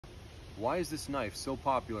Why is this knife so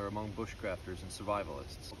popular among bushcrafters and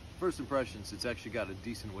survivalists? First impressions, it's actually got a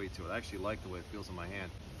decent weight to it. I actually like the way it feels in my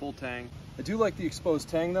hand. Full tang. I do like the exposed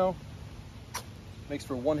tang though. Makes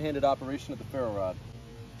for a one-handed operation of the ferro rod.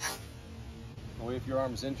 That way if your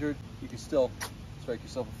arm is injured, you can still strike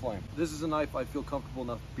yourself a flame. This is a knife I feel comfortable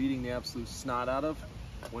enough beating the absolute snot out of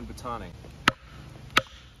when batoning.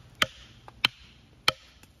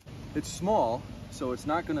 It's small, so it's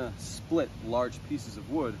not gonna split large pieces of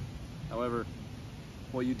wood. However,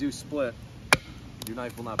 what you do split, your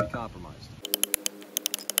knife will not be compromised.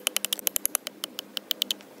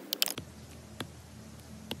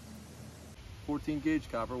 .14 gauge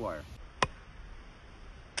copper wire.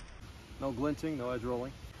 No glinting, no edge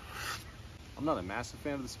rolling. I'm not a massive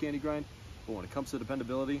fan of the Scandi grind, but when it comes to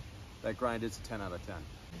dependability, that grind is a 10 out of 10.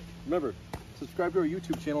 Remember, subscribe to our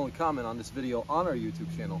YouTube channel and comment on this video on our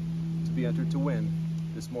YouTube channel to be entered to win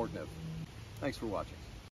this Morakniv. Thanks for watching.